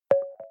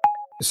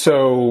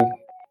So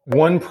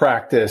one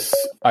practice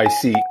I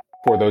see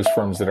for those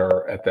firms that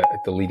are at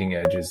the leading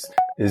edge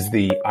is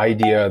the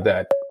idea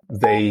that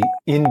they,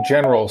 in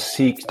general,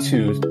 seek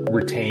to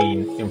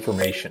retain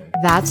information.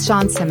 That's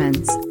John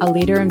Simmons, a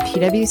leader in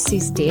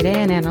PwC's data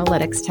and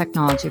analytics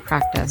technology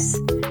practice.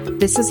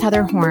 This is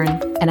Heather Horn,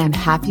 and I'm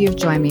happy you've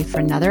joined me for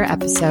another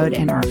episode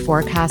in our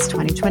Forecast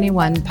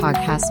 2021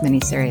 podcast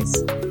miniseries.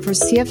 For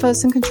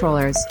CFOs and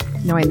controllers,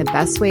 knowing the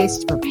best ways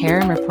to prepare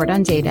and report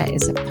on data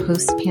is a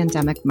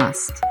post-pandemic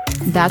must.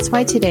 That's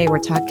why today we're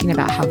talking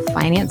about how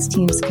finance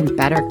teams can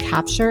better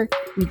capture,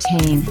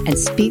 retain, and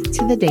speak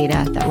to the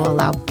data that will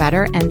allow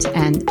better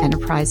end-to-end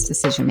enterprise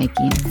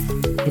decision-making.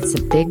 It's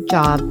a big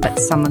job, but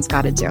someone's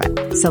got to do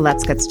it. So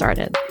let's get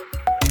started.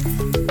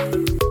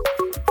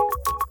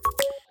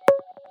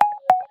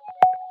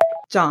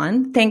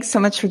 John, thanks so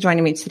much for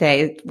joining me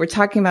today. We're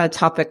talking about a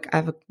topic I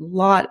have a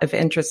lot of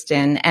interest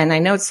in, and I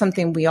know it's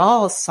something we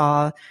all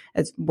saw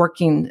as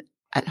working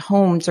at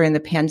home during the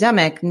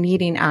pandemic,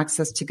 needing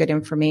access to good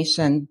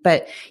information.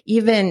 But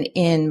even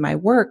in my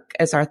work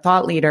as our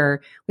thought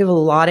leader, we have a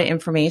lot of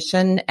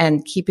information,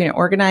 and keeping it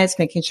organized,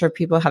 making sure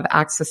people have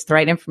access to the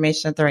right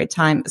information at the right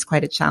time is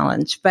quite a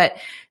challenge. But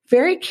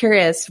very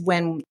curious,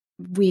 when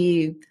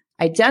we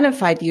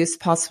identified the use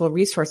possible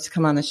resource to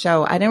come on the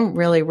show, I didn't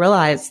really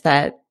realize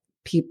that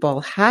people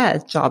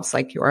had jobs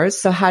like yours.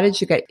 So how did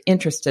you get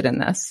interested in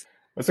this?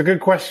 That's a good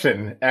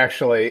question,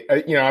 actually.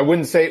 I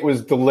wouldn't say it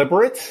was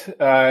deliberate.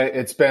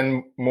 It's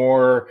been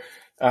more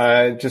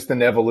just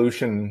an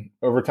evolution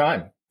over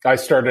time. I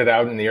started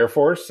out in the Air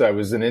Force. I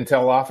was an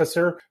intel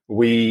officer.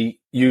 We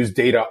use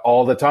data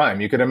all the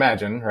time. You can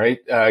imagine, right?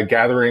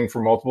 Gathering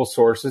from multiple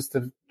sources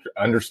to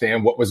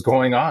understand what was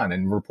going on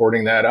and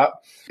reporting that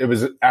up. It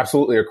was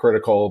absolutely a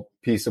critical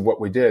piece of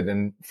what we did.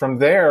 And from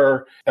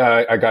there,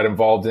 I got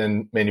involved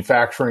in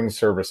manufacturing,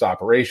 service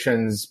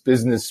operations,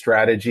 business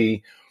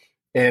strategy.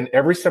 And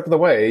every step of the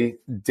way,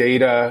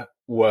 data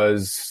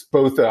was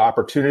both the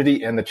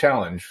opportunity and the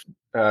challenge.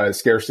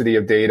 Scarcity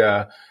of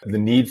data, the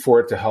need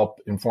for it to help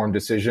inform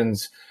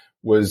decisions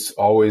was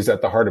always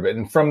at the heart of it.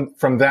 And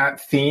from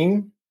that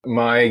theme,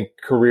 my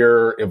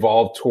career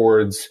evolved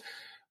towards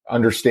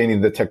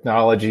understanding the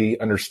technology,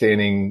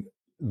 understanding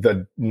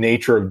the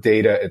nature of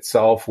data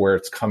itself, where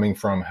it's coming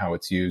from, how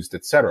it's used,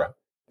 et cetera.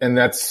 And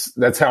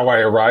that's how I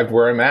arrived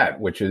where I'm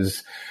at, which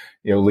is,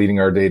 leading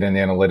our data and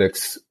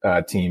analytics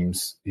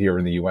teams here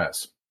in the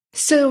U.S.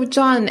 So,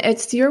 John,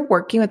 you're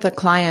working with a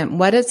client.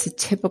 What is a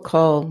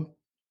typical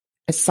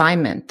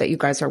assignment that you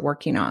guys are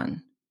working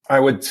on? I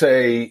would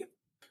say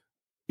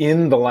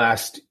in the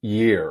last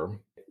year,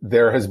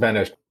 there has been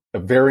a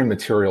very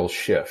material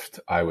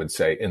shift, I would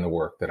say, in the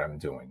work that I'm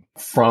doing,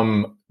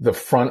 from the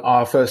front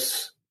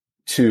office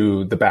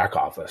to the back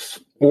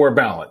office, or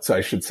balance, I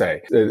should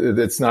say.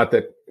 It's not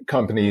that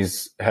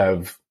companies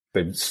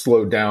they've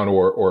slowed down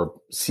or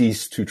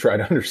ceased to try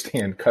to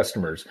understand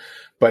customers,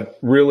 but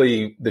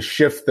really the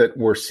shift that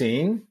we're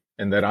seeing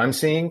and that I'm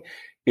seeing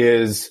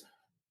is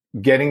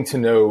getting to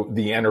know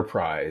the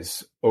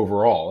enterprise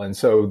overall. And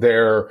so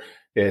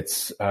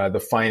it's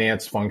the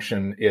finance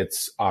function,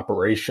 it's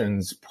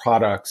operations,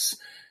 products,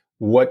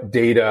 what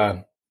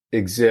data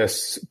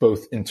exists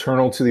both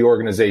internal to the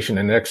organization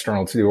and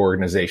external to the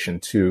organization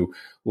to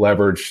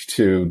leverage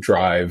to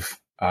drive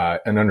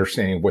an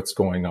understanding of what's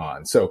going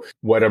on. So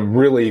what I'm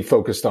really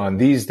focused on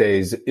these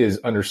days is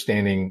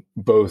understanding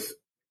both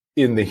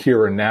in the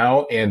here and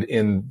now and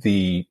in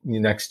the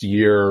next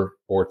year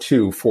or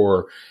two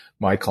for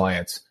my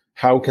clients.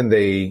 How can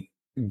they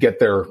get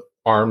their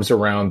arms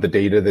around the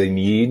data they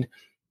need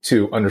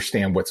to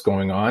understand what's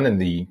going on in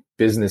the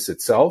business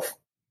itself,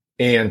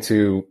 and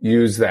to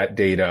use that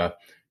data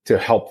to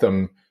help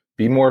them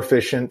be more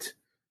efficient,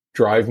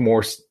 drive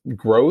more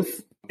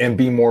growth, and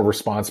be more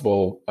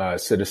responsible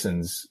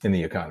citizens in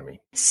the economy.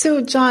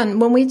 So, John,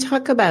 when we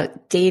talk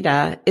about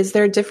data, is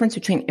there a difference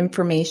between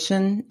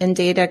information and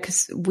data?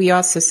 Because we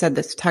also said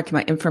this, talking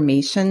about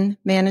information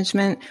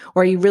management,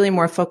 or are you really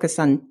more focused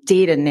on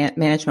data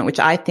management, which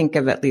I think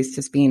of at least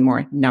as being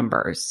more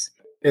numbers?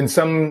 In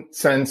some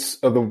sense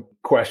of the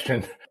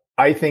question,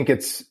 I think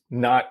it's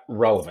not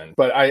relevant,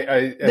 but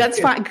That's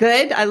fine.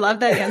 Good. I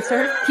love that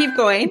answer. Keep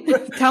going.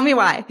 Tell me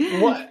why.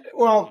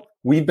 Well,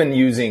 we've been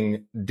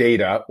using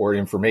data or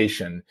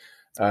information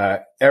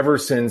ever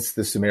since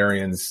the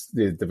Sumerians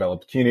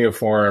developed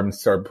cuneiform,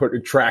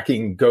 started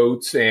tracking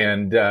goats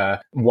and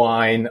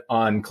wine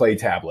on clay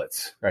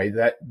tablets, right?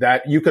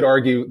 That you could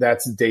argue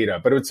that's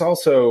data, but it's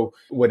also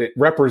what it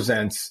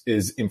represents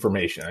is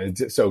information.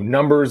 So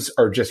numbers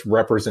are just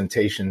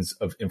representations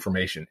of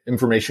information.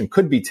 Information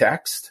could be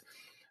text.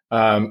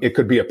 It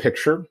could be a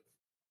picture.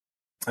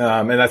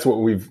 And that's what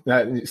we've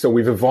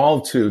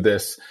evolved to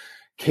this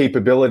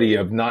capability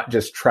of not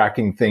just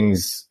tracking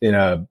things in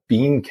a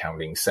bean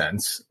counting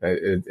sense,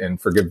 and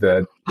forgive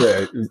the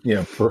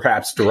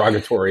perhaps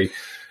derogatory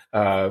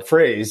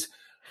phrase,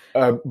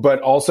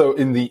 but also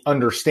in the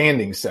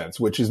understanding sense,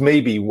 which is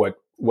maybe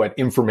what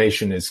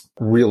information is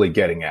really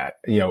getting at.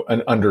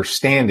 An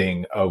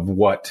understanding of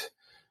what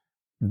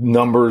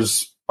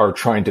numbers are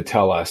trying to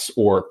tell us,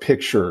 or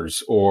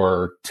pictures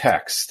or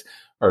text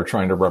are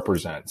trying to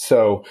represent.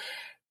 So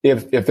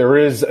if there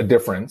is a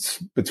difference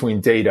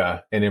between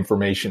data and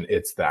information,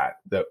 it's that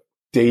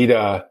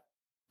data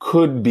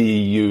could be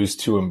used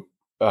to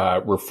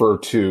refer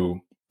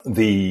to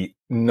the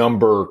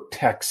number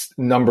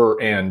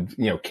and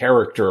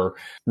character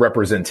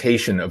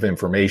representation of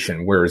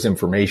information, whereas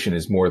information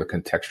is more the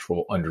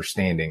contextual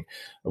understanding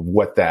of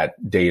what that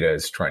data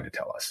is trying to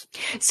tell us.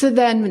 So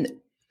then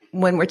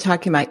when we're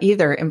talking about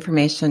either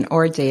information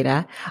or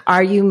data,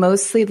 are you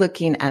mostly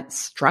looking at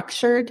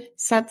structured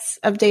sets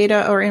of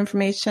data or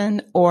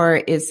information, or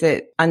is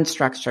it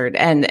unstructured?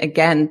 And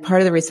again, part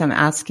of the reason I'm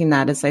asking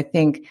that is I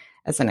think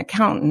as an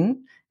accountant,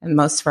 and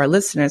most of our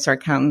listeners are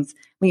accountants,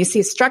 when you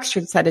see a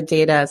structured set of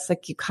data, it's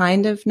like you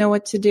kind of know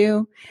what to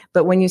do.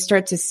 But when you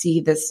start to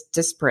see this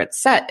disparate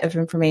set of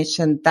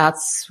information,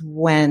 that's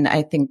when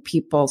I think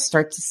people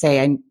start to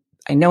say,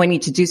 I know I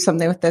need to do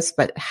something with this,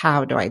 but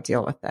how do I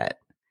deal with it?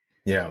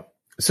 Yeah.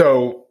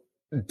 So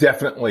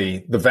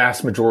definitely the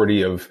vast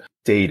majority of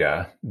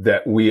data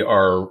that we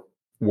are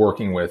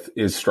working with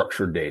is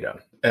structured data.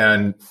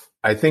 And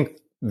I think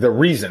the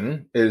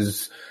reason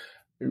is,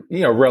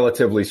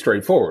 relatively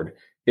straightforward.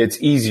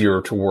 It's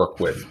easier to work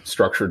with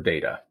structured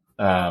data.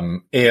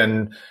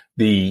 And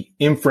the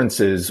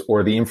inferences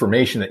or the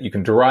information that you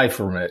can derive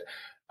from it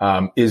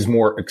is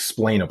more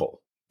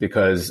explainable,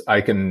 because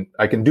I can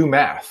do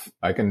math.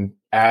 I can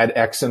add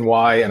X and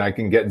Y and I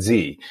can get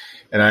Z,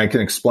 and I can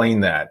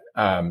explain that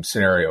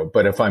scenario.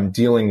 But if I'm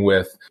dealing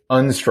with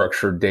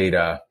unstructured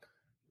data,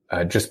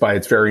 just by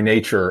its very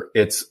nature,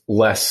 it's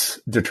less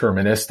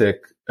deterministic.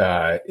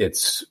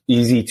 It's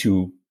easy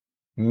to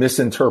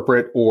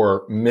misinterpret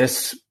or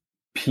miss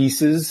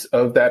pieces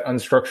of that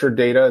unstructured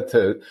data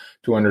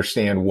to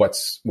understand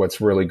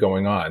what's really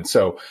going on.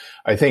 So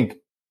I think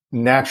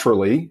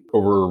naturally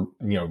over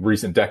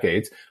recent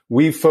decades,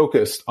 we've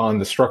focused on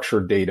the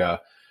structured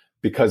data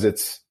because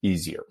it's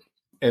easier,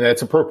 and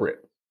that's appropriate.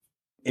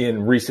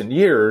 In recent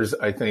years,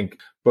 I think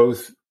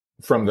both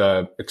from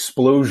the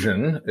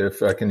explosion,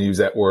 if I can use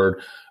that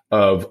word,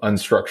 of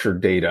unstructured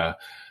data,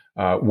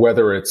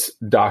 whether it's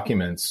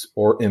documents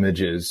or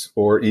images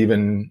or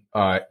even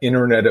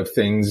Internet of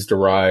Things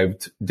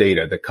derived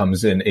data that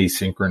comes in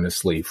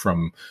asynchronously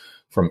from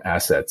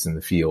assets in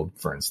the field,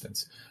 for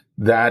instance,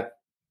 that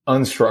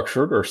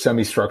unstructured or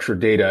semi-structured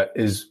data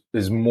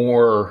is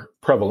more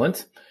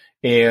prevalent.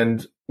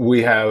 And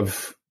we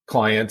have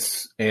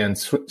clients and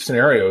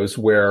scenarios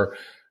where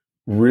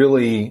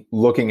really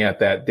looking at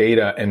that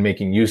data and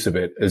making use of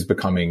it is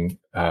becoming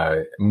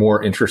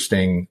more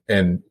interesting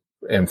and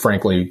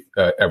frankly,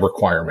 a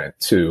requirement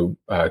to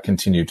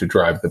continue to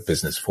drive the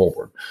business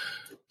forward.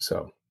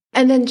 So.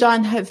 And then,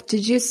 John,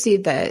 did you see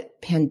the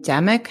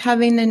pandemic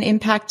having an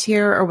impact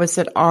here, or was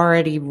it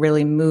already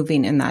really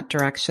moving in that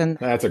direction?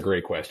 That's a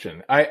great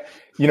question. I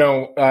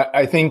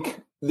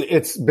think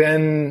it's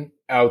been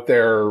out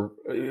there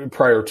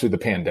prior to the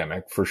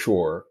pandemic for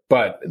sure,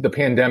 but the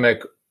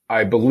pandemic,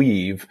 I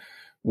believe,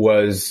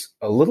 was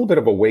a little bit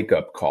of a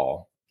wake-up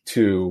call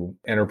to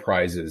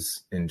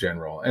enterprises in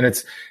general. And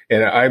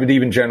I would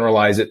even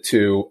generalize it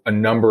to a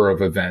number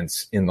of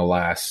events in the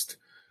last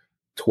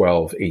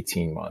 12,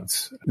 18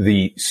 months.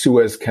 The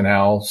Suez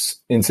Canal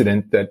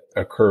incident that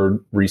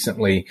occurred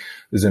recently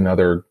is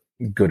another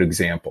good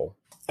example.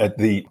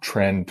 The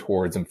trend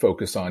towards and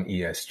focus on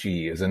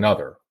ESG is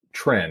another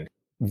trend.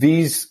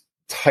 These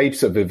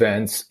types of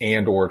events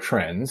and or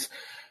trends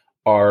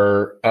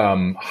are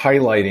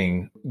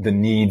highlighting the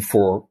need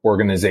for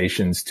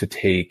organizations to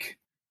take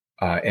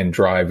and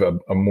drive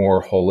a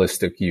more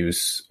holistic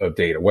use of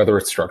data, whether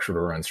it's structured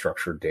or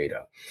unstructured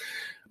data.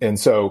 And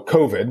so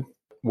COVID,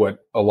 what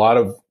a lot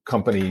of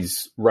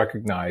companies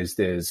recognized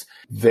is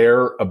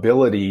their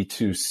ability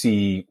to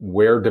see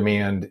where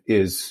demand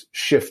is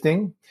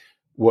shifting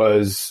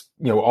was,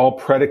 all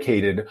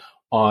predicated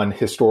on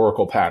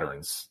historical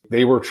patterns.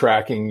 They were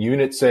tracking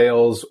unit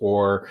sales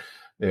or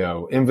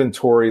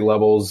inventory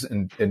levels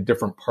in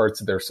different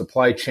parts of their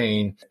supply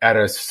chain at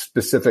a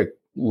specific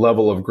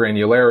level of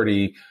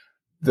granularity.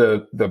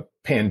 The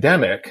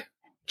pandemic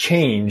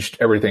changed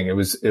everything. It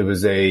was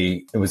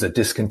a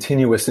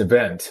discontinuous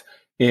event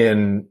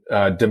in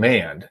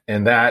demand,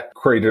 and that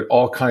created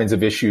all kinds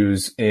of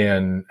issues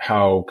in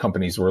how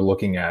companies were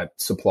looking at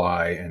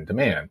supply and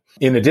demand.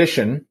 In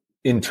addition,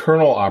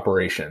 internal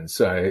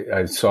operations.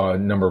 I saw a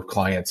number of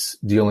clients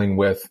dealing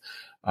with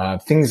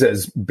things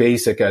as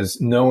basic as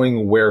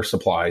knowing where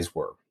supplies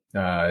were.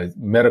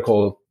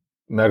 Medical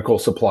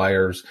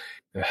suppliers,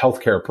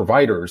 healthcare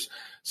providers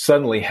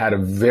suddenly had a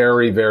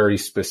very, very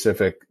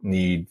specific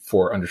need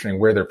for understanding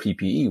where their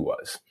PPE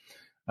was.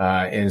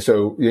 And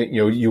so,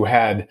 you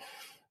had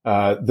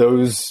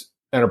those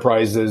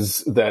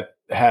enterprises that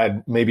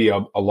had maybe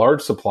a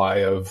large supply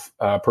of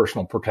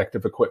personal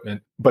protective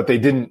equipment, but they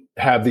didn't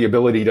have the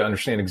ability to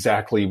understand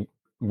exactly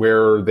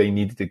where they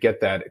needed to get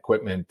that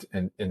equipment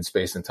in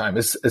space and time.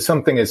 It's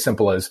something as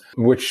simple as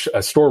which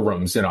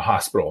storerooms in a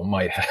hospital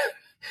might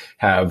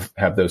have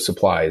those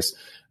supplies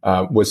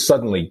was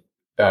suddenly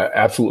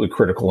absolutely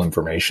critical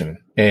information,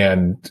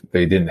 and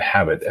they didn't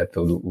have it at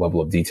the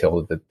level of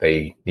detail that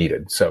they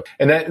needed. So,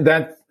 and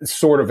that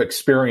sort of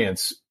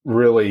experience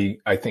really,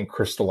 I think,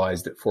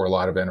 crystallized it for a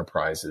lot of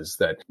enterprises,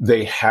 that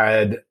they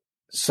had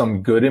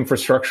some good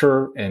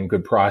infrastructure and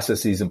good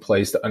processes in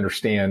place to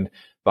understand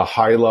the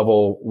high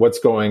level, what's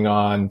going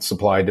on,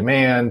 supply,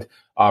 demand,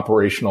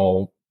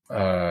 operational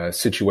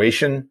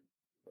situation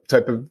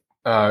type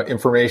of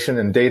information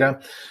and data.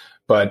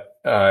 But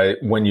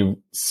when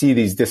you see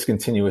these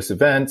discontinuous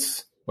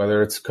events,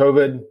 whether it's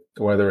COVID,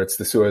 whether it's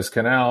the Suez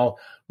Canal,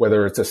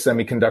 whether it's a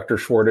semiconductor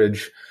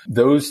shortage,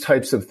 those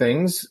types of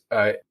things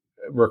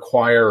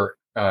require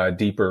a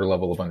deeper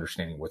level of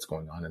understanding what's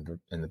going on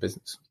in the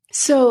business.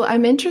 So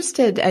I'm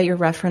interested at your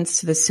reference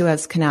to the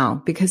Suez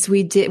Canal, because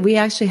we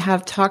actually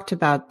have talked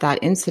about that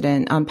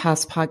incident on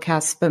past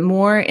podcasts, but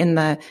more in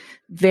the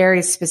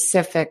very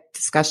specific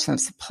discussion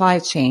of supply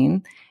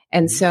chain.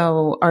 And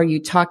so are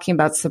you talking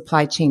about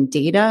supply chain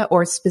data,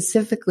 or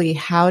specifically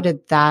how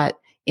did that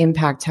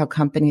impact how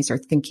companies are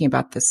thinking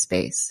about this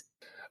space?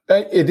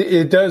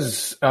 It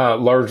does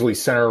largely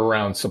center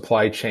around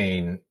supply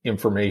chain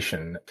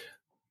information,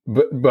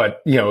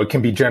 but it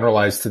can be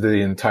generalized to the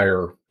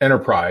entire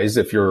enterprise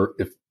if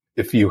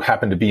you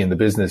happen to be in the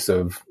business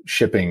of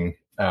shipping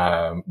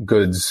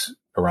goods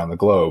around the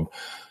globe.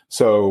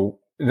 So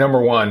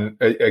number one,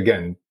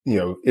 again,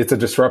 it's a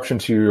disruption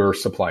to your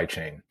supply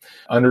chain.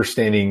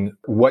 Understanding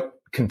what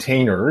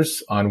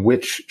containers on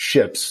which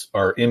ships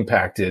are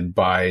impacted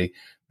by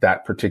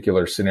that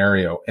particular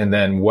scenario, and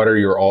then what are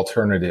your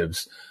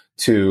alternatives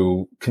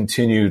to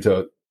continue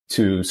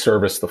to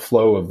service the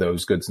flow of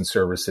those goods and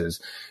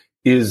services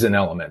is an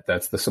element.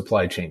 That's the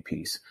supply chain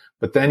piece.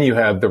 But then you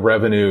have the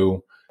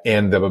revenue,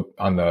 and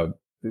on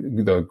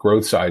the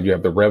growth side, you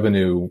have the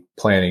revenue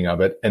planning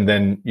of it. And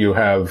then you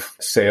have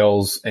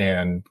sales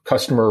and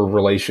customer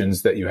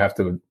relations that you have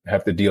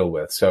to deal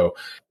with. So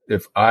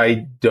if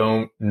I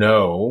don't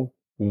know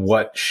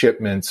what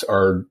shipments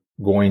are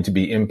going to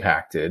be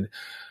impacted,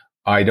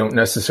 I don't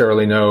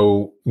necessarily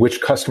know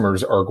which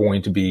customers are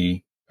going to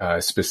be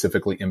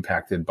specifically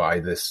impacted by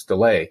this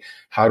delay.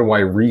 How do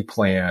I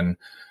replan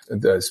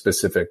the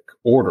specific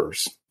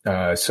orders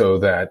so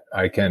that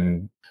I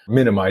can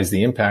minimize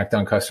the impact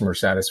on customer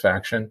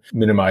satisfaction,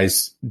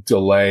 minimize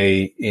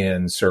delay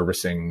in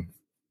servicing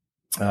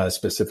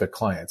specific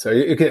clients? So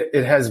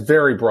it has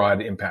very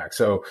broad impact.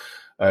 So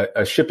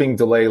a shipping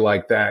delay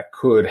like that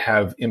could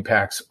have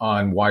impacts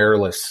on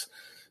wireless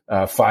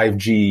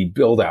 5G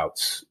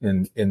build-outs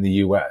in the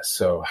U.S.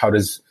 So how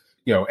does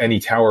any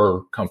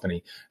tower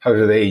company, how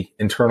do they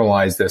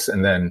internalize this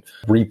and then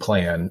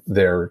replan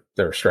their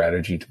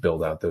strategy to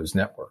build out those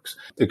networks?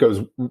 It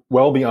goes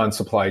well beyond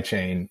supply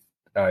chain.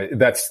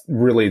 That's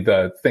really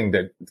the thing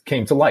that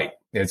came to light.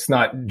 It's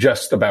not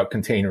just about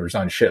containers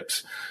on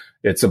ships.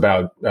 It's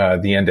about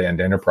the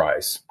end-to-end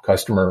enterprise,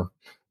 customer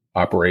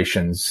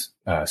operations,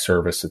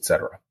 service, et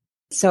cetera.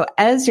 So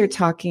as you're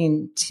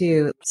talking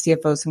to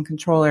CFOs and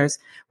controllers,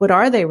 what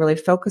are they really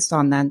focused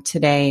on then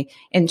today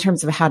in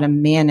terms of how to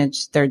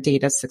manage their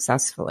data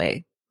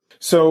successfully?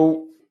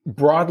 So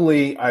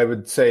broadly, I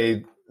would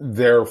say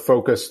they're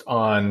focused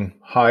on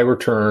high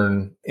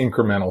return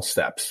incremental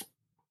steps,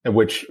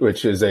 which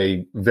is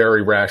a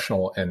very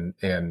rational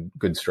and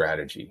good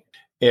strategy.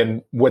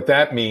 And what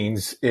that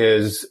means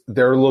is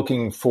they're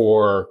looking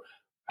for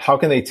how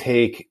can they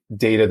take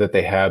data that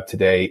they have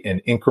today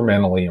and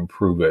incrementally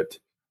improve it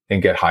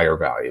and get higher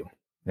value.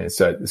 And it's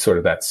sort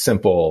of that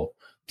simple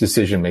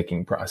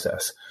decision-making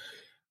process.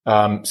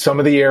 Some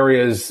of the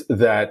areas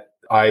that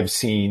I've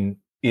seen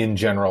in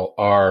general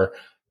are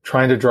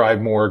trying to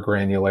drive more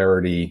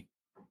granularity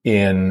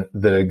in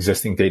the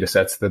existing data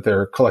sets that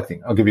they're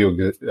collecting. I'll give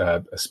you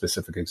a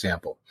specific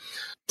example.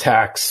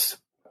 Tax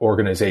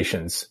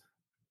organizations,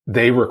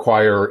 they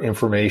require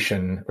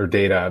information or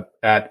data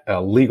at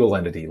a legal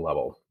entity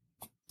level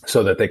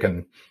so that they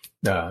can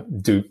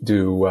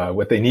do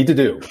what they need to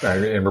do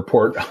and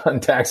report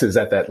on taxes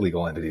at that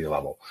legal entity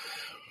level.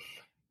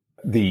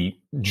 The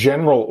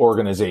general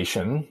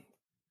organization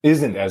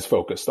isn't as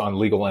focused on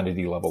legal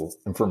entity level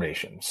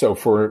information. So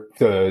for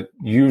the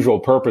usual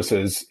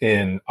purposes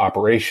in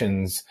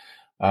operations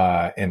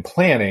and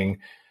planning,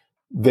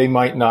 they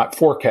might not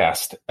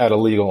forecast at a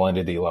legal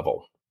entity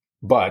level.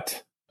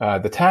 But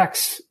the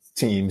tax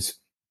teams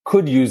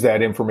could use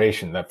that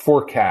information, that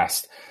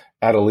forecast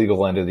at a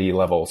legal entity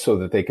level, so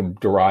that they can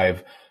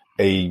derive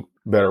a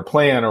better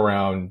plan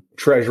around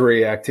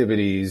treasury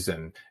activities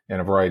and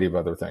a variety of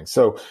other things.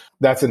 So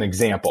that's an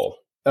example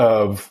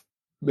of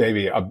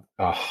maybe a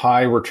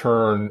high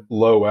return,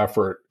 low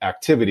effort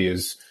activity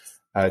is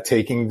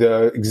taking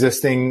the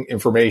existing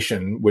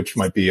information, which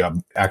might be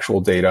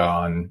actual data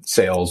on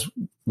sales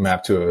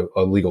mapped to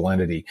a legal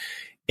entity,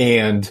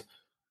 and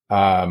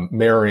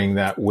marrying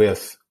that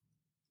with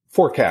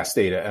forecast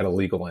data at a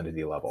legal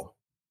entity level.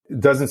 It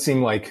doesn't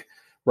seem like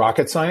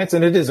rocket science,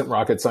 and it isn't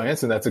rocket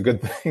science, and that's a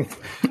good thing.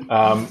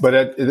 But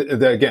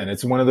again,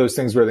 it's one of those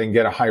things where they can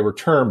get a high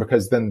return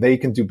because then they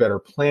can do better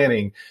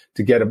planning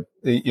to get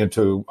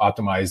to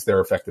optimize their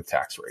effective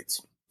tax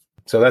rates.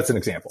 So that's an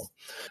example.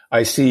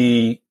 I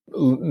see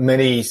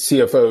many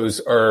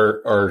CFOs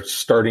are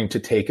starting to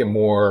take a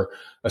more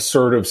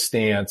assertive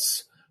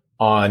stance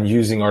on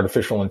using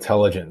artificial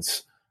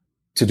intelligence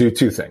to do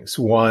two things.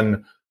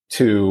 One,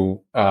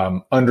 to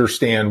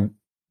understand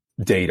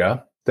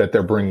data that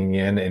they're bringing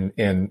in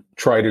and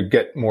try to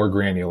get more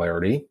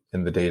granularity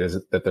in the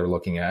data that they're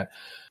looking at,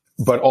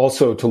 but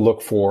also to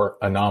look for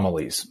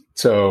anomalies.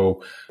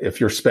 So if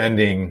you're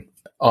spending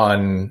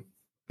on,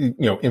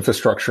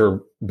 infrastructure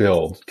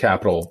build,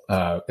 capital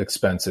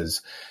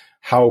expenses,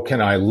 how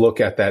can I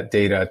look at that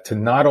data to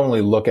not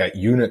only look at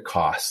unit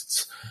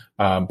costs,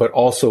 but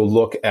also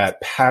look at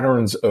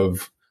patterns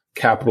of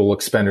capital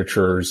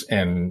expenditures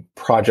and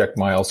project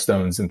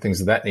milestones and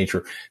things of that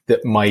nature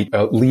that might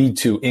lead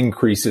to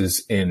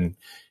increases in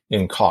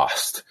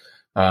cost.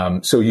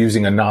 So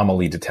using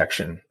anomaly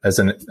detection as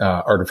an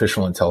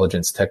artificial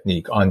intelligence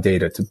technique on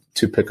data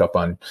to pick up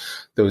on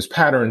those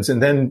patterns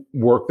and then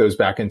work those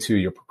back into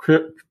your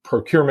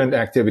procurement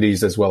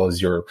activities as well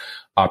as your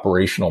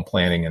operational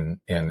planning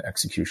and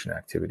execution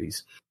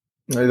activities.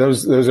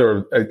 Those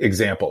are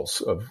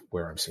examples of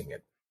where I'm seeing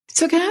it.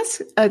 So can I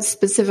ask a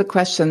specific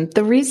question?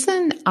 The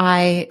reason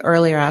I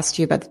earlier asked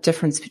you about the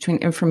difference between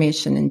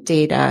information and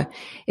data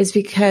is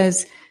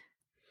because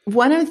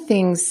one of the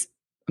things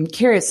I'm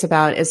curious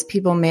about is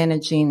people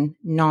managing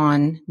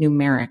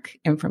non-numeric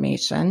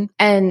information.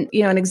 And,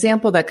 an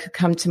example that could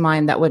come to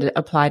mind that would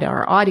apply to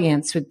our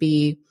audience would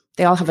be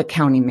they all have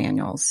accounting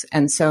manuals.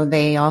 And so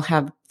they all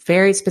have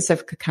very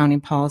specific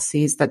accounting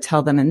policies that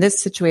tell them in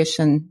this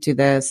situation, do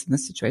this, in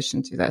this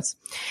situation, do this.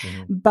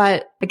 Mm-hmm.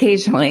 But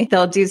occasionally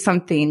they'll do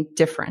something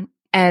different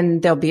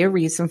and there'll be a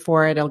reason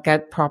for it. It'll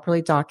get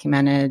properly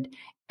documented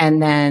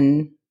and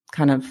then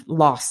kind of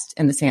lost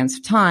in the sands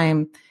of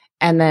time.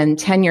 And then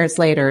 10 years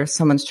later,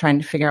 someone's trying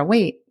to figure out,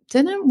 wait,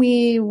 didn't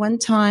we one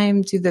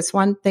time do this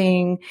one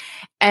thing?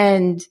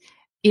 And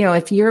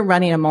if you're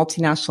running a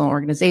multinational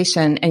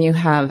organization and you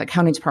have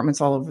accounting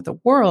departments all over the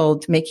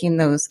world making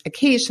those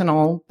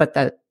occasional, but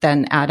that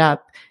then add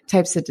up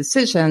types of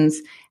decisions,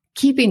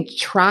 keeping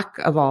track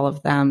of all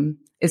of them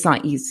is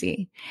not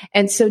easy.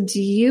 And so do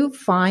you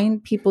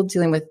find people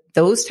dealing with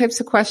those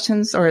types of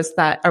questions, or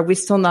are we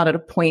still not at a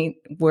point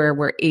where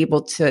we're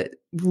able to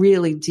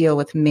really deal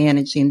with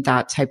managing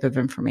that type of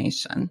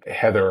information?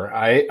 Heather,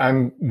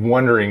 I'm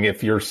wondering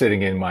if you're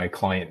sitting in my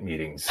client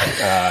meetings.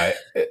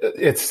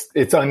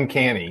 It's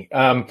uncanny.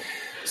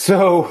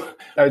 So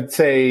I'd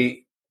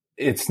say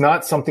it's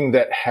not something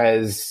that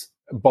has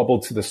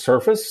bubbled to the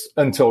surface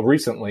until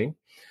recently,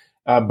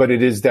 but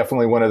it is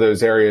definitely one of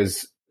those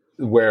areas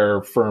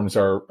where firms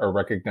are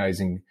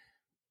recognizing.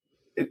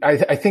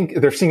 I think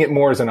they're seeing it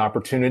more as an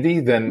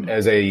opportunity than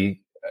as a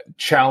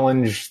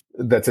challenge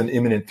that's an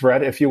imminent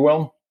threat, if you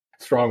will.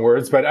 Strong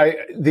words, but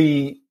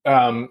the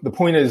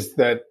point is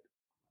that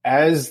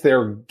as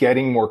they're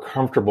getting more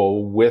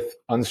comfortable with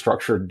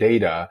unstructured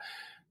data,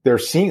 they're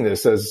seeing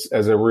this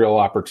as a real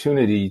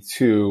opportunity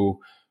to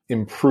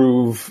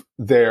improve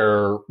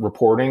their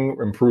reporting,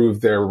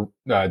 improve their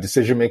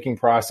decision-making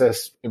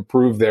process,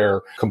 improve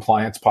their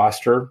compliance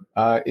posture,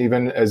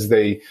 even as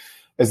they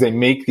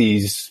make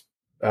these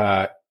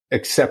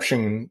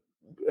exception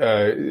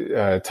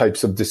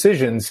types of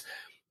decisions.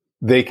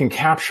 They can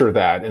capture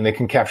that and they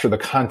can capture the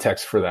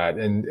context for that.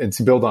 And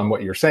to build on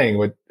what you're saying,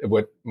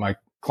 what my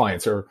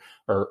clients are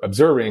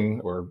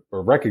observing or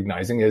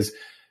recognizing is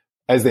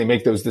as they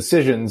make those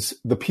decisions,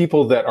 the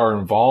people that are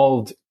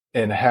involved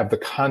and have the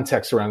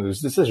context around those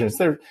decisions,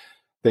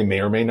 they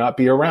may or may not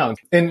be around.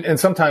 And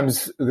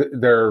sometimes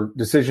they're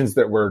decisions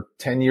that were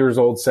 10 years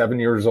old, 7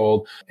 years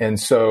old. And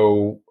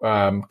so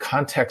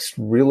context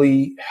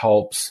really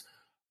helps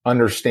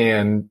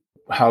understand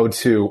how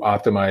to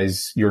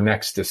optimize your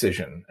next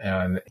decision.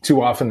 And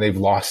too often they've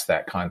lost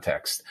that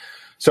context.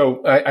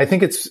 So I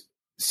think it's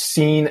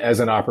seen as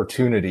an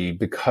opportunity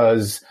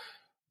because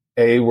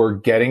we're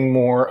getting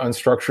more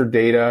unstructured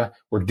data.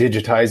 We're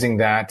digitizing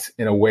that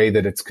in a way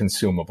that it's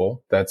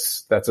consumable.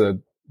 That's a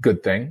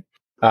good thing.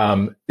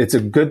 It's a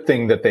good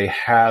thing that they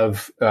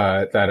have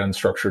that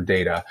unstructured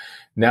data.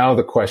 Now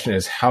the question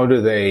is, how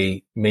do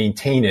they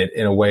maintain it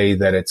in a way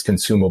that it's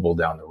consumable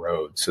down the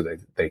road so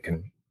that they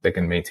can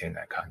maintain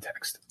that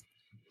context?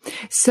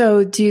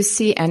 So do you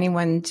see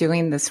anyone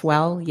doing this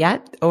well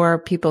yet, or are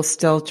people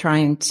still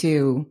trying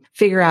to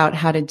figure out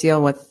how to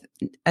deal with,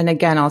 and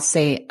again, I'll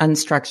say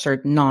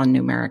unstructured,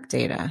 non-numeric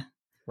data?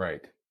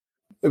 Right.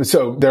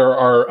 So there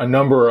are a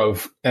number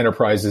of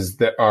enterprises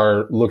that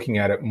are looking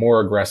at it more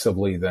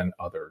aggressively than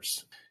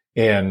others.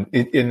 And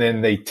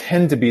then they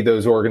tend to be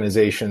those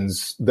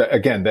organizations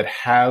that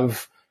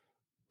have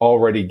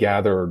already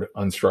gathered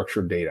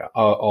unstructured data.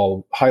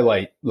 I'll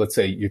highlight, let's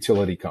say,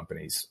 utility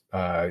companies.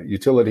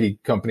 Utility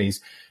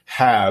companies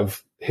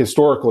have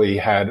historically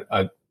had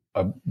a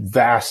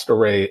vast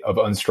array of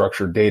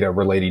unstructured data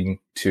relating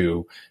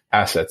to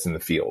assets in the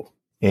field.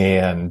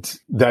 And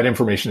that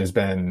information has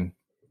been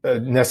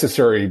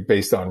necessary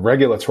based on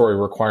regulatory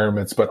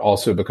requirements, but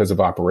also because of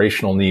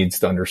operational needs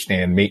to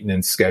understand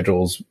maintenance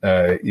schedules,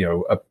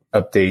 updates,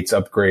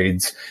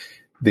 upgrades.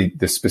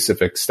 the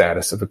specific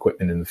status of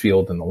equipment in the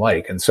field and the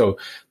like. And so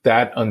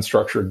that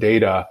unstructured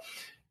data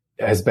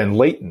has been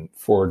latent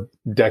for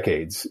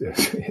decades,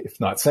 if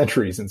not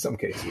centuries in some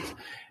cases.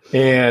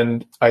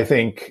 And I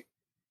think,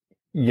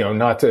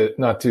 not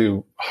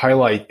to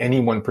highlight any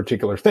one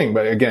particular thing,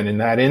 but again, in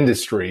that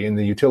industry, in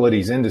the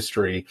utilities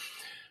industry,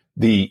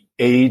 the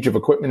age of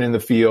equipment in the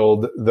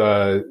field,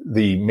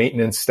 the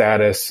maintenance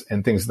status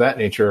and things of that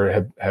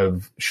nature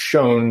have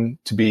shown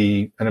to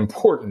be an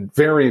important,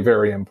 very,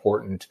 very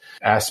important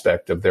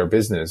aspect of their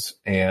business.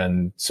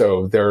 And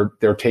so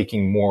they're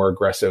taking more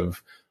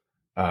aggressive,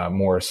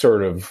 more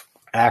assertive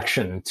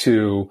action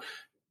to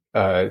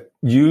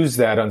use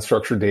that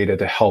unstructured data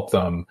to help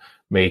them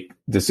make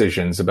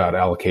decisions about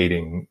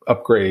allocating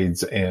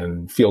upgrades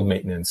and field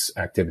maintenance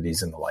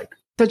activities and the like.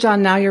 So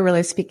John, now you're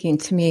really speaking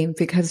to me,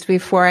 because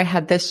before I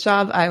had this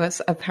job, I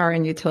was a power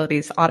and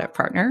utilities audit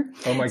partner.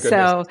 Oh my goodness.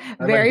 So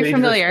I'm very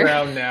familiar.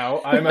 Ground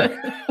now. I'm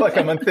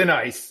on thin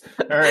ice.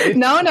 All right.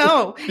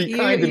 No. Be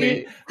kind to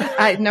me.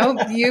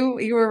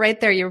 You were right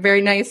there. You were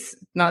very nice,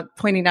 not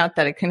pointing out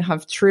that it can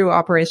have true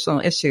operational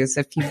issues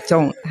if you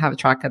don't have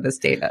track of this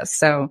data.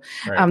 So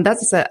right.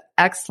 That's an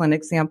excellent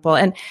example.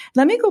 And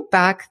let me go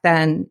back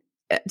then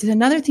to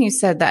another thing you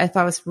said that I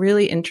thought was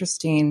really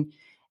interesting.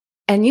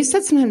 And you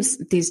said sometimes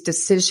these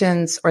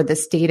decisions or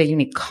this data, you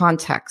need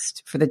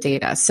context for the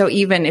data. So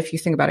even if you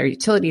think about our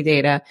utility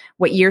data,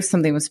 what year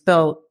something was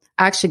built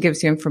actually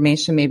gives you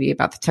information maybe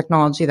about the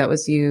technology that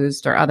was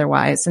used or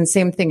otherwise. And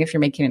same thing if you're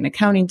making an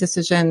accounting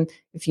decision,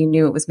 if you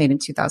knew it was made in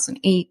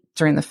 2008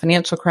 during the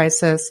financial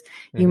crisis,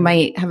 you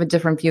might have a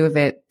different view of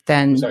it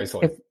than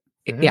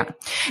yeah.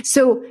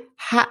 So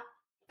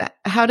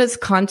how does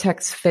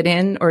context fit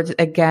in? Or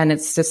again,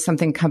 it's just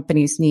something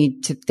companies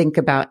need to think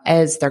about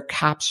as they're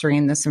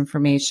capturing this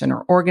information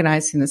or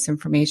organizing this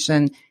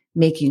information,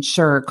 making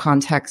sure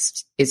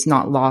context is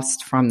not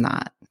lost from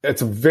that?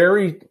 It's a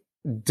very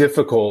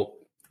difficult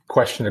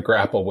question to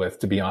grapple with,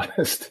 to be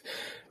honest.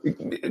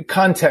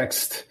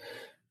 Context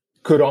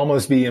could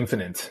almost be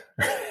infinite,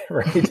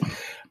 right?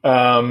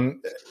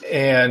 And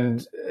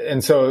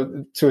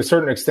so to a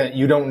certain extent,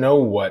 you don't know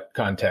what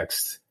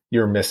context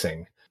you're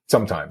missing.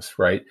 Sometimes,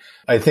 right?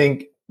 I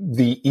think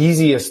the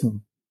easiest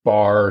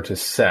bar to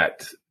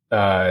set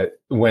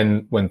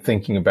when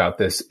thinking about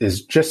this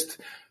is just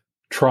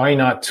try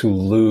not to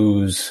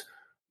lose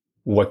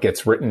what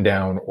gets written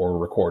down or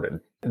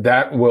recorded.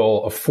 That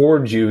will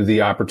afford you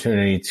the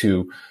opportunity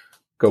to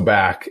go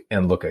back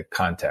and look at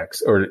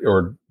context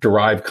or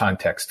derive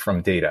context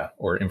from data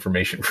or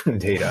information from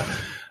data.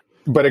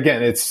 But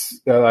again, it's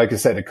like I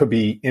said, it could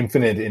be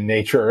infinite in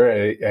nature,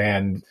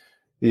 and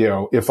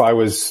if I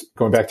was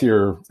going back to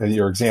your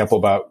example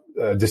about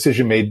a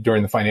decision made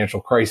during the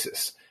financial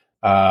crisis,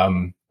 do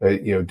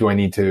I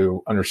need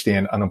to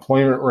understand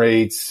unemployment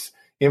rates,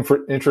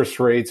 interest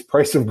rates,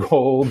 price of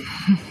gold,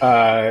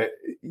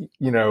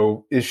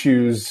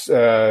 issues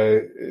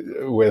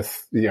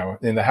with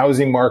in the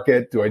housing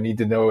market? Do I need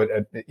to know it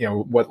at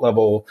what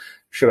level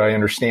should I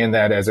understand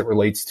that as it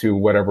relates to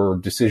whatever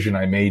decision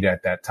I made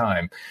at that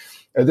time?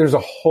 There's a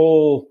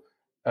whole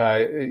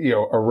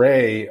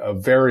array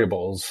of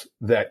variables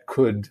that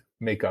could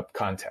make up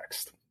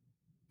context.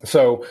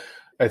 So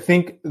I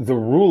think the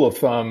rule of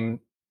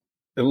thumb,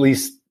 at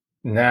least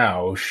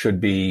now,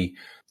 should be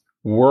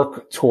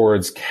work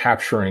towards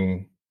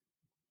capturing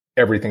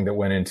everything that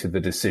went into the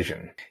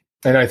decision.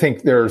 And I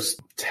think there's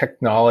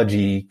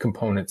technology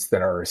components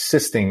that are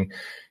assisting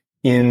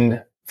in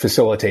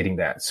facilitating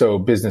that. So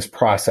business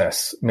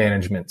process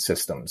management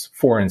systems,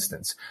 for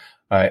instance,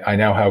 I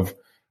now have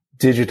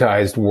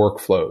digitized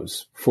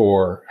workflows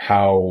for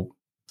how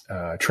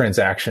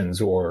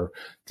transactions or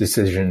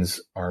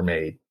decisions are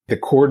made. The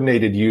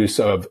coordinated use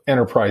of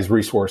enterprise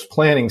resource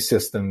planning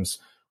systems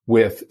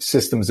with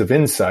systems of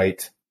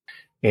insight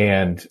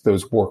and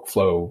those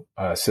workflow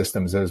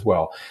systems as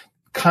well.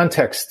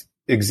 Context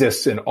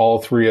exists in all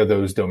three of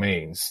those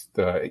domains: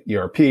 the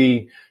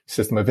ERP,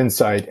 system of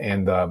insight,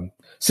 and the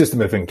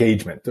system of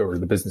engagement, or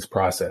the business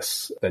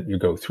process that you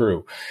go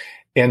through.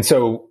 And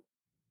so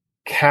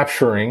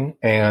capturing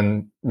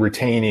and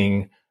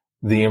retaining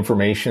the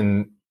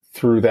information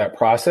through that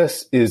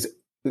process is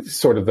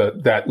sort of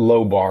that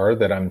low bar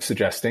that I'm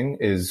suggesting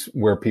is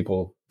where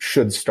people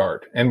should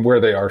start and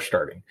where they are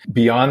starting.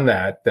 Beyond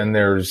that, then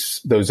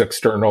there's those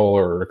external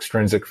or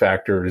extrinsic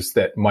factors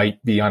that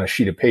might be on a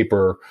sheet of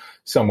paper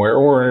somewhere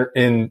or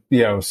in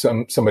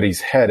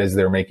somebody's head as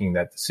they're making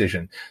that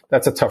decision.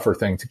 That's a tougher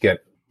thing to get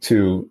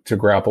to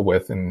grapple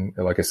with, and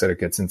like I said, it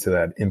gets into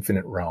that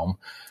infinite realm.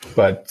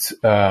 But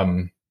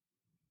I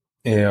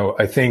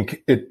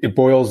think it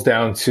boils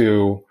down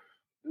to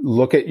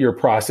look at your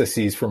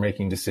processes for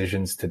making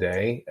decisions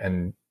today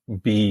and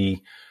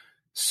be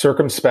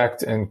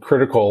circumspect and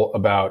critical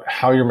about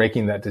how you're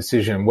making that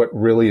decision, what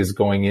really is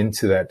going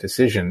into that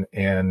decision,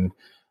 and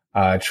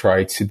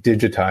try to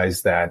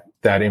digitize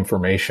that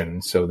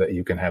information so that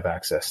you can have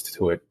access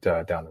to it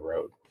down the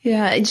road.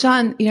 Yeah,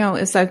 John,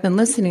 as I've been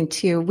listening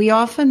to you, we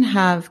often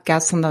have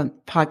guests on the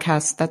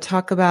podcast that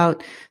talk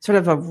about sort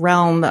of a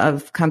realm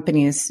of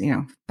companies,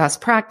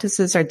 best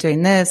practices are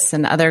doing this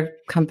and other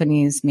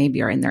companies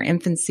maybe are in their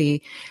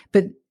infancy.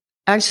 But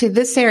actually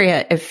this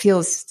area, it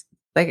feels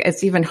like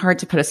it's even hard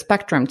to put a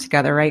spectrum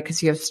together, right?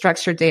 Because you have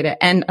structured data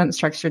and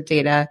unstructured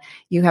data.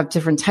 You have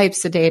different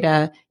types of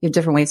data. You have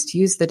different ways to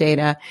use the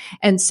data.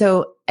 And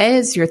so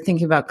as you're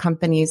thinking about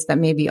companies that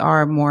maybe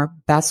are more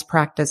best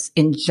practice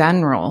in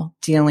general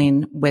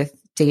dealing with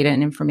data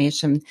and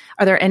information,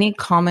 are there any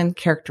common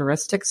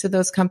characteristics of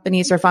those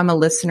companies? Or if I'm a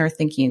listener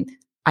thinking,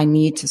 I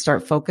need to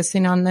start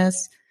focusing on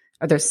this,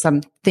 are there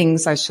some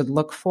things I should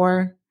look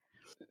for?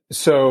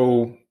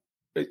 So,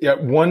 yeah,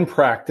 one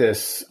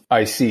practice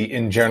I see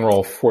in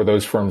general for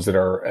those firms that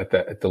are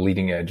at the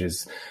leading edge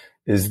is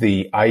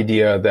the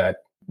idea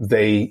that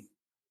they,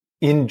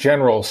 in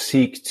general,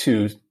 seek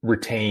to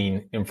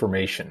retain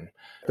information.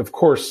 Of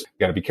course, you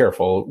got to be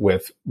careful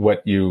with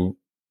what you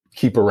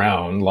keep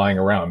lying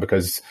around,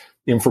 because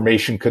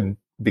information could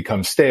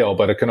become stale,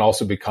 but it can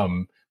also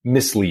become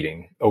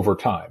misleading over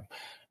time,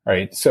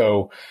 right?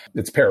 So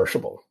it's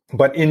perishable.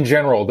 But in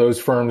general, those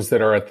firms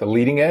that are at the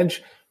leading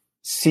edge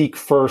seek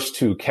first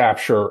to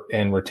capture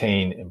and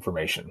retain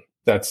information.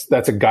 That's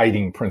a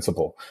guiding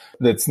principle.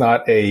 That's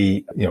not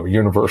a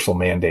universal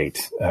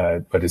mandate,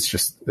 but it's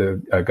just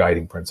a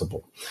guiding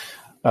principle.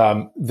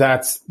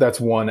 That's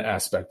one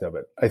aspect of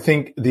it. I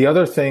think the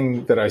other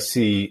thing that I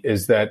see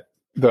is that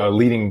the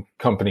leading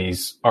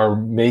companies are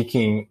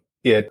making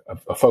it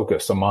a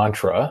focus, a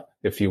mantra,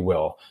 if you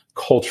will,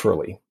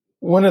 culturally.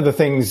 One of the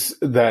things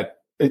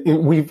that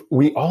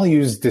we all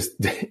use this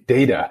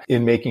data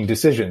in making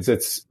decisions.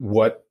 It's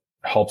what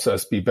helps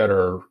us be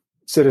better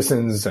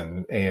citizens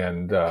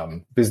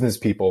and business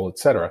people, et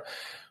cetera.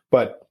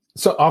 But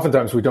so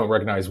oftentimes we don't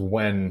recognize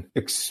when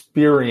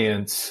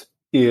experience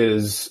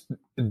is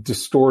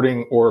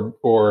distorting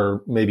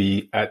or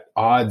maybe at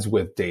odds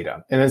with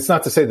data. And it's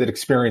not to say that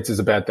experience is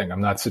a bad thing. I'm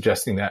not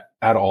suggesting that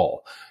at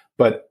all.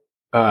 But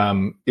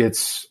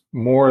it's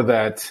more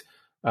that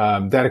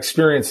that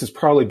experience is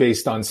probably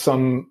based on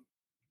some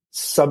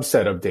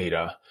subset of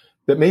data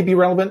that may be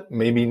relevant,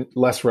 maybe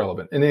less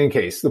relevant. In any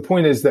case, the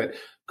point is that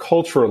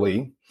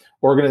culturally,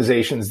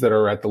 organizations that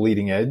are at the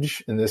leading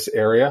edge in this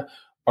area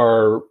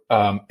are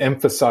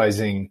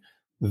emphasizing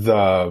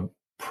the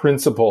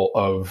principle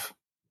of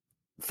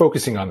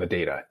focusing on the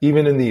data,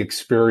 even in the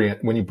experience,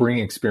 when you bring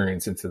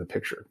experience into the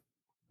picture.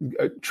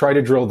 Try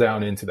to drill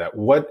down into that.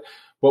 What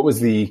was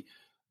the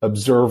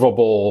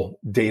observable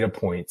data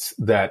points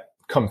that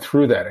come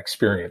through that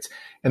experience?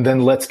 And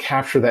then let's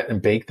capture that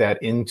and bake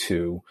that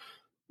into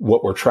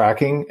what we're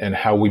tracking and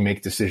how we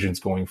make decisions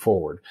going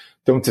forward.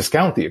 Don't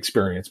discount the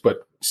experience,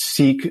 but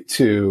seek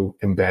to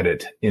embed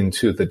it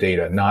into the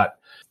data, not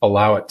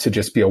allow it to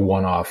just be a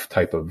one-off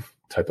type of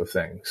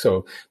thing.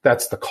 So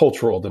that's the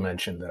cultural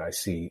dimension that I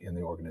see in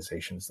the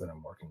organizations that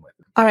I'm working with.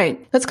 All right.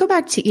 Let's go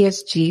back to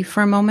ESG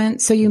for a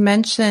moment. So you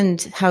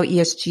mentioned how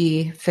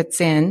ESG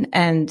fits in,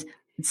 and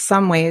in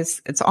some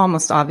ways, it's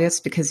almost obvious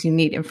because you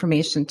need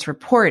information to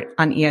report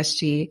on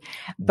ESG.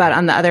 But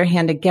on the other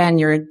hand, again,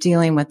 you're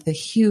dealing with a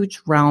huge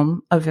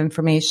realm of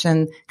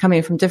information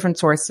coming from different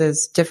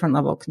sources, different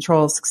level of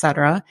controls, et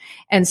cetera.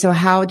 And so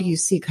how do you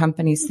see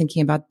companies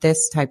thinking about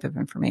this type of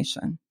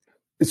information?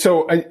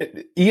 So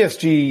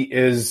ESG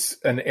is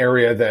an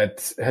area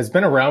that has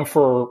been around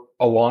for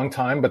a long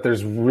time, but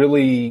there's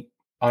really,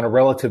 on a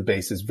relative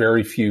basis,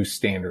 very few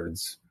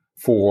standards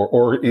for,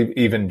 or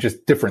even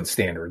just different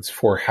standards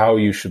for how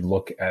you should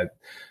look at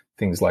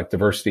things like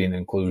diversity and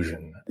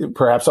inclusion.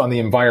 Perhaps on the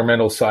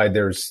environmental side,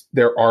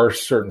 there are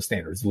certain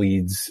standards,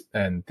 LEEDs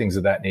and things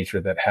of that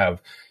nature that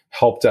have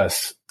helped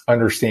us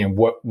understand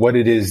what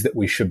it is that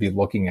we should be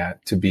looking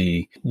at to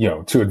be,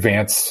 to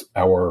advance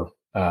our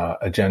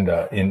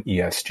agenda in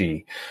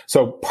ESG.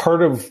 So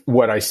part of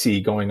what I see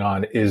going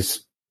on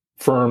is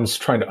firms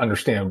trying to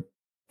understand,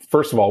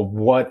 first of all,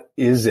 what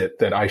is it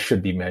that I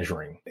should be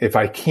measuring? If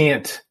I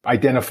can't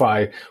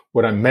identify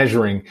what I'm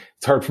measuring,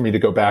 it's hard for me to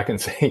go back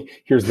and say,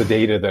 here's the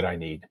data that I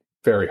need.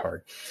 Very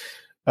hard.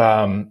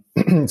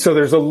 So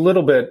there's a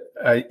little bit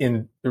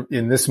in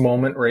this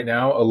moment right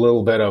now, a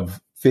little bit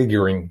of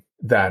figuring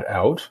that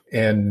out.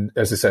 And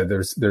as I said,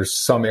 there's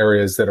some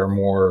areas that are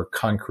more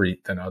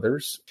concrete than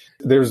others.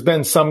 There's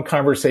been some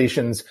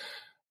conversations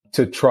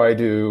to try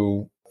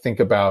to think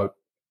about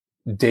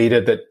data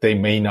that they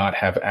may not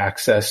have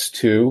access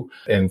to,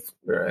 and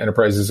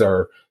enterprises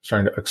are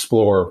trying to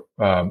explore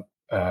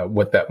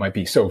what that might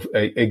be. So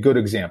a good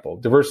example,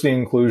 diversity and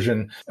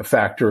inclusion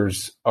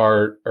factors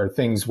are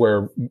things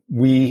where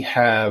we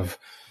have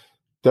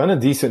done a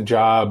decent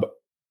job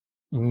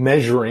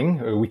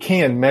measuring. We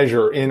can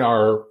measure in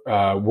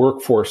our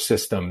workforce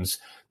systems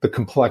the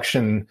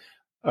complexion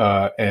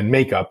and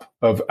makeup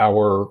of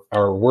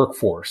our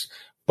workforce,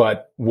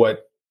 but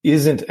what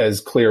isn't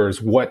as clear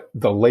as what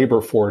the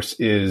labor force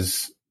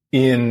is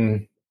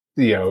in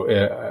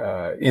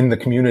the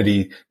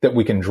community that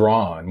we can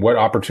draw on. What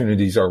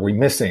opportunities are we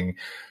missing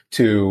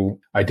to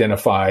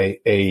identify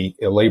a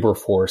labor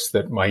force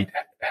that might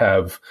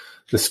have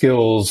the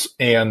skills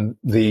and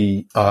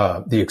the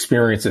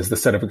experiences, the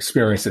set of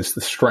experiences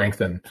to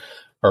strengthen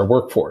our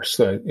workforce,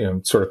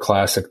 sort of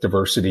classic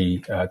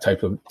diversity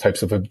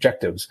types of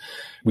objectives.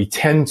 We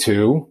tend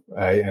to,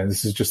 and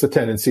this is just a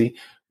tendency,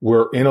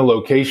 we're in a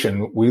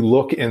location, we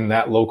look in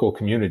that local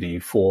community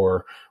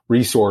for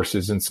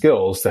resources and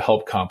skills to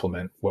help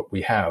complement what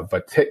we have.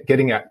 But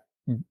getting at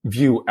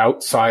view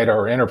outside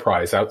our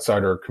enterprise,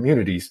 outside our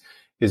communities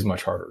is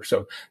much harder.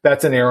 So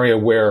that's an area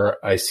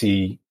where I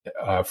see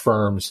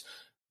firms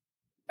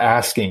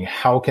asking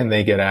how can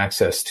they get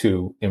access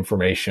to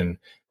information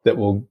that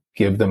will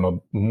give them a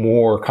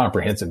more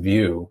comprehensive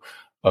view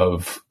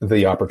of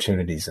the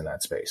opportunities in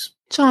that space.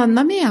 John,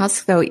 let me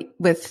ask though,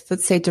 with,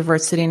 let's say,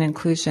 diversity and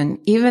inclusion,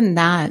 even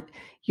that,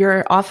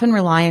 you're often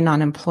relying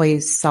on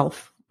employees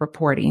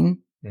self-reporting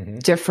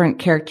different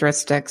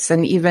characteristics.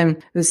 And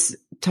even was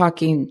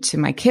talking to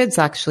my kids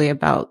actually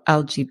about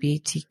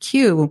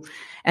LGBTQ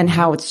and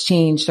how it's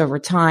changed over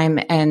time.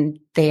 And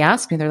they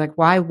asked me, they're like,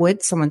 why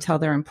would someone tell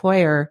their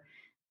employer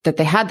that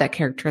they had that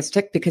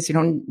characteristic? Because you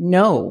don't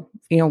know,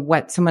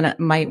 what someone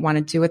might want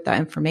to do with that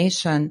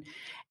information.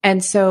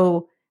 And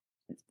so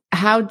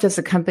how does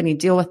a company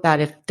deal with that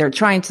if they're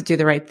trying to do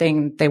the right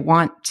thing? They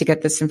want to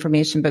get this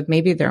information, but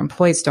maybe their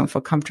employees don't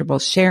feel comfortable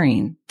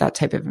sharing that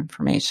type of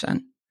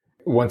information.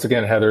 Once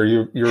again, Heather,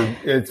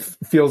 it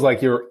feels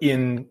like you're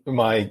in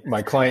my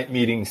client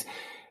meetings.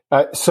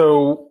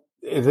 So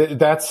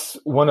that's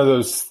one of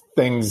those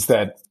things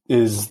that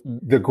is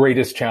the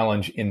greatest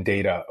challenge in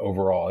data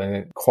overall,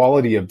 and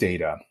quality of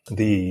data,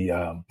 the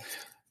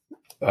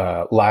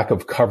lack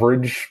of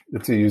coverage,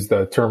 to use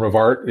the term of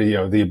art,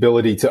 the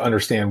ability to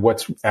understand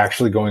what's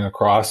actually going on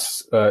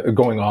across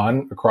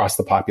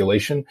the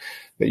population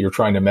that you're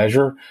trying to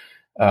measure,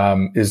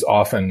 is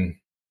often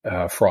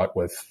fraught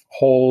with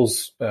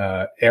holes,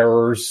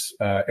 errors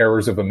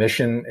of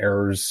omission,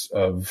 errors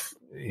of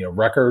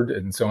record,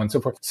 and so on and so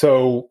forth.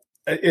 So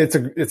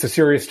it's a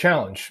serious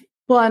challenge.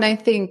 Well, and I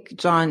think,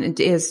 John, it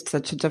is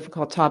such a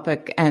difficult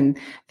topic, and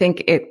I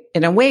think it,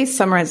 in a way,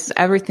 summarizes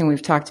everything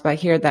we've talked about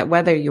here, that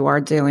whether you are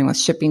dealing with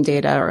shipping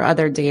data or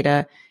other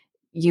data,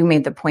 you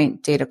made the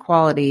point, data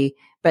quality.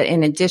 But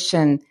in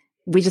addition,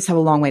 we just have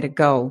a long way to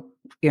go,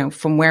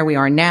 from where we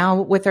are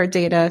now with our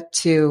data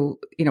to,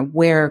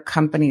 where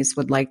companies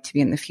would like to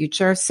be in the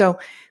future. So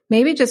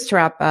maybe just to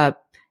wrap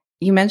up,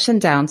 you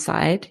mentioned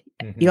downside.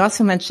 You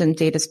also mentioned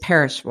data's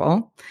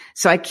perishable.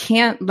 So I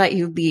can't let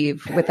you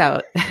leave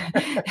without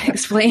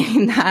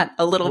explaining that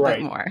a little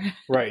bit more.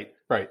 Right.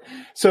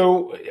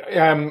 So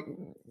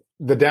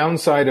the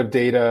downside of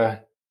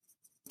data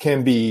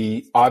can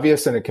be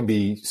obvious and it can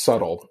be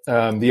subtle.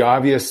 The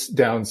obvious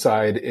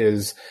downside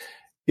is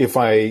if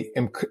I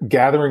am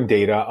gathering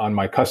data on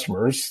my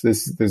customers,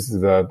 this is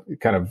the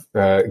kind of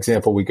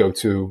example we go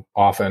to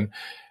often.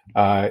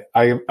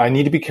 I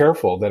need to be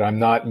careful that I'm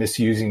not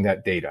misusing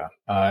that data.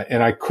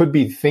 And I could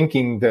be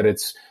thinking that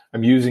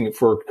I'm using it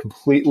for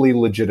completely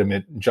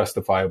legitimate,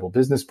 justifiable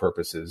business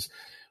purposes.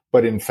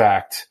 But in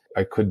fact,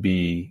 I could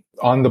be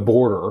on the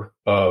border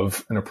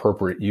of an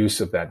appropriate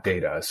use of that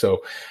data.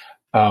 So,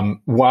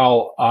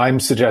 while I'm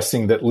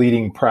suggesting that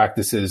leading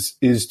practices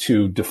is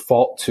to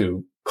default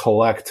to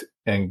collect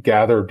and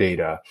gather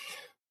data,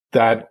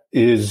 that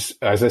is,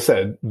 as I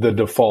said, the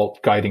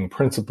default guiding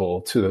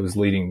principle to those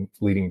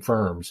leading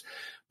firms.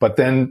 But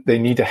then they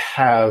need to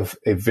have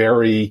a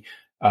very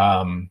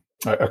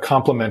a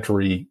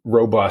complementary,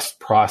 robust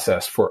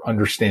process for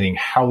understanding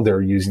how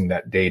they're using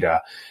that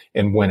data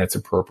and when it's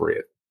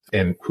appropriate,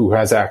 and who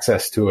has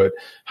access to it,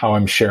 how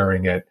I'm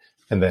sharing it,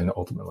 and then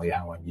ultimately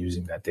how I'm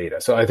using that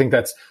data. So I think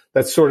that's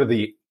sort of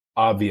the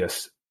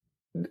obvious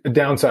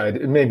downside.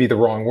 It may be the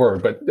wrong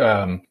word, but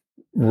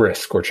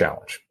risk or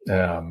challenge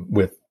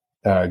with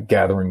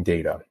gathering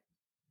data.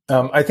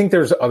 I think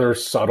there's other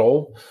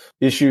subtle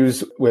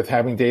issues with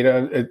having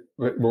data,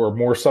 or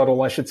more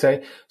subtle, I should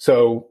say.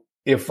 So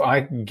if I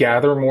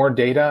gather more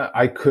data,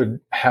 I could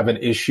have an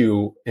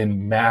issue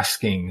in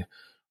masking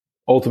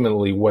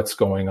ultimately what's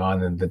going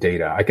on in the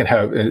data. I can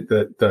have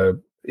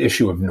the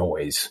issue of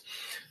noise.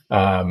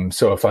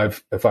 So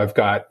if I've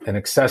got an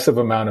excessive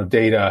amount of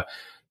data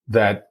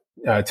that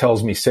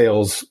tells me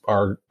sales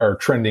are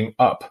trending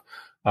up,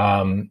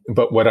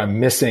 but what I'm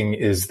missing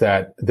is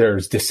that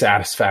there's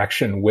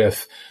dissatisfaction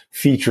with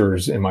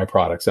features in my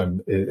products.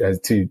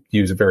 To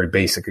use a very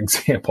basic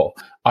example,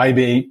 I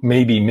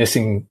may be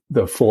missing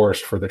the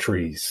forest for the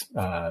trees,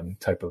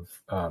 type of,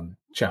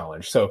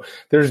 challenge. So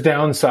there's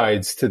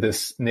downsides to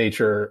this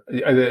nature.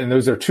 And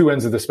those are two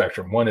ends of the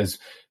spectrum. One is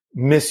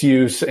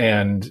misuse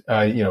and,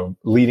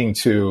 leading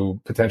to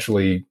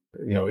potentially,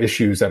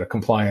 issues at a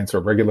compliance or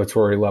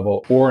regulatory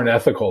level or an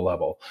ethical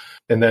level.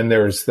 And then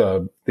there's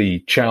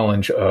the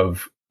challenge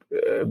of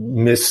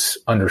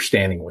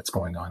misunderstanding what's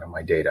going on in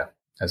my data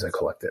as I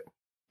collect it.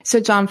 So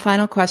John,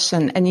 final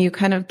question, and you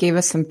kind of gave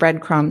us some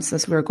breadcrumbs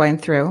as we were going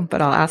through,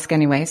 but I'll ask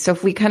anyway. So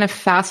if we kind of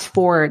fast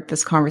forward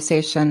this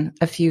conversation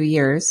a few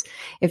years,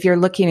 if you're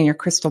looking in your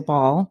crystal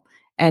ball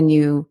and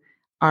you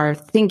are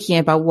thinking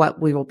about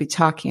what we will be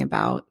talking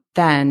about,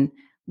 then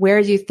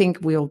where do you think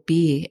we'll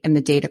be in the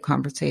data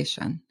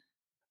conversation?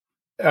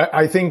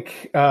 I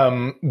think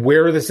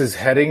where this is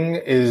heading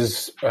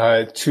is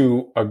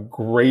to a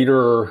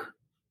greater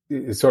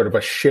sort of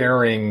a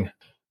sharing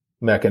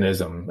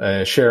mechanism,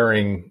 a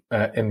sharing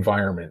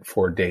environment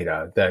for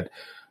data that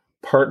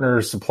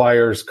partners,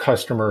 suppliers,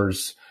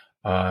 customers,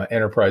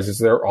 enterprises,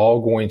 they're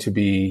all going to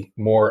be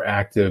more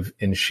active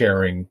in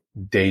sharing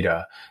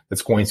data.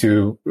 That's going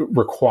to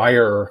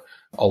require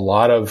a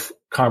lot of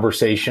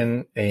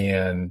conversation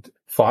and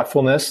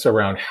thoughtfulness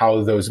around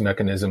how those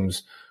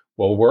mechanisms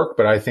will work.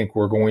 But I think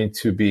we're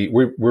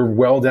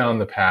well down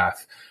the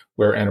path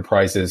where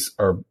enterprises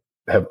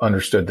have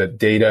understood that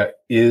data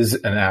is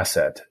an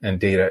asset and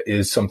data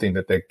is something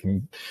that they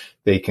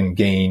can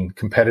gain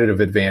competitive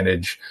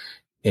advantage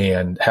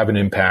and have an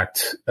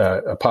impact,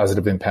 a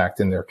positive impact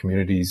in their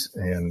communities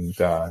and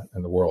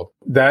the world.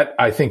 That,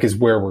 I think, is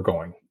where we're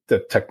going.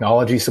 The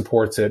technology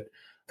supports it.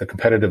 The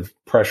competitive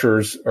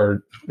pressures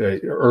are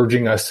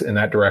urging us in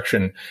that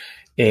direction.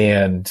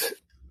 And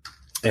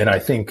I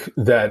think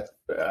that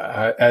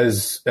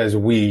as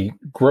we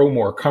grow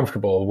more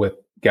comfortable with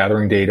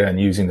gathering data and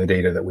using the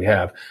data that we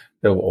have,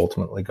 it will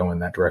ultimately go in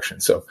that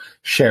direction. So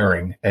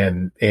sharing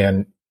and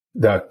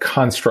the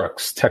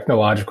constructs,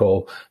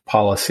 technological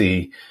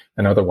policy,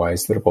 and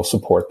otherwise that will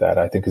support that,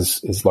 I think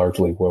is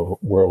largely where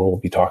we'll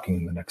be talking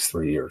in the next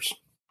 3 years.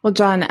 Well,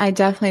 John, I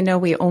definitely know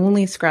we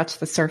only scratched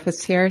the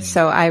surface here.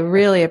 So I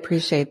really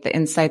appreciate the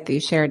insight that you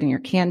shared in your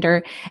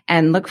candor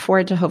and look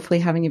forward to hopefully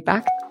having you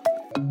back.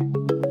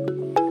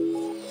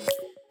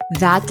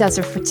 That does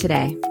it for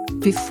today.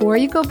 Before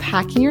you go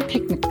packing your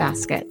picnic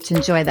basket to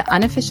enjoy the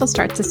unofficial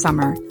start to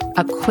summer,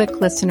 a quick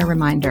listener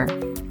reminder.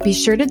 Be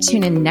sure to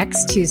tune in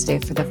next Tuesday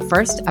for the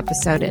first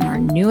episode in our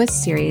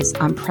newest series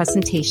on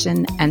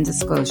presentation and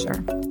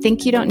disclosure.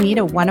 Think you don't need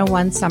a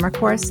 101 summer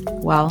course?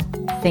 Well,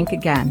 think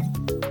again.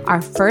 Our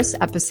first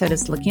episode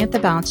is looking at the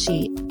balance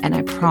sheet, and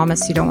I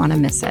promise you don't want to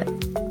miss it.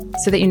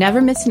 So that you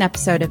never miss an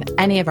episode of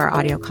any of our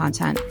audio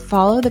content,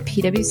 follow the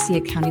PwC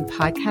Accounting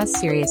Podcast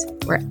series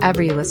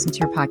wherever you listen to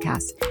your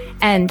podcasts.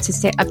 And to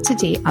stay up to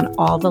date on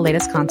all the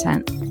latest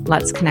content,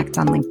 let's connect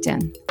on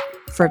LinkedIn.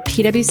 For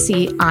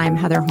PwC, I'm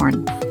Heather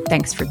Horn.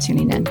 Thanks for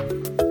tuning in.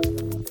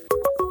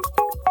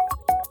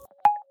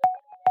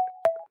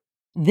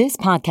 This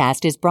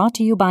podcast is brought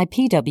to you by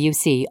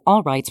PwC,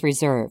 all rights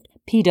reserved.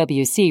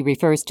 PwC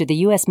refers to the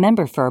U.S.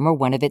 member firm or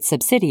one of its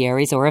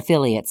subsidiaries or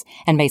affiliates,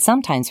 and may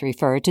sometimes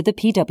refer to the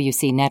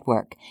PwC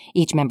network.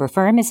 Each member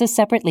firm is a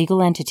separate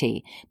legal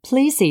entity.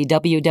 Please see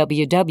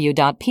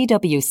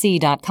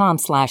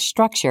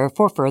www.pwc.com/structure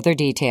for further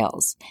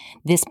details.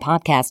 This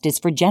podcast is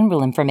for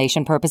general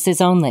information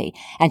purposes only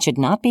and should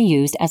not be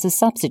used as a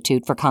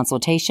substitute for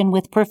consultation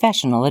with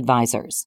professional advisors.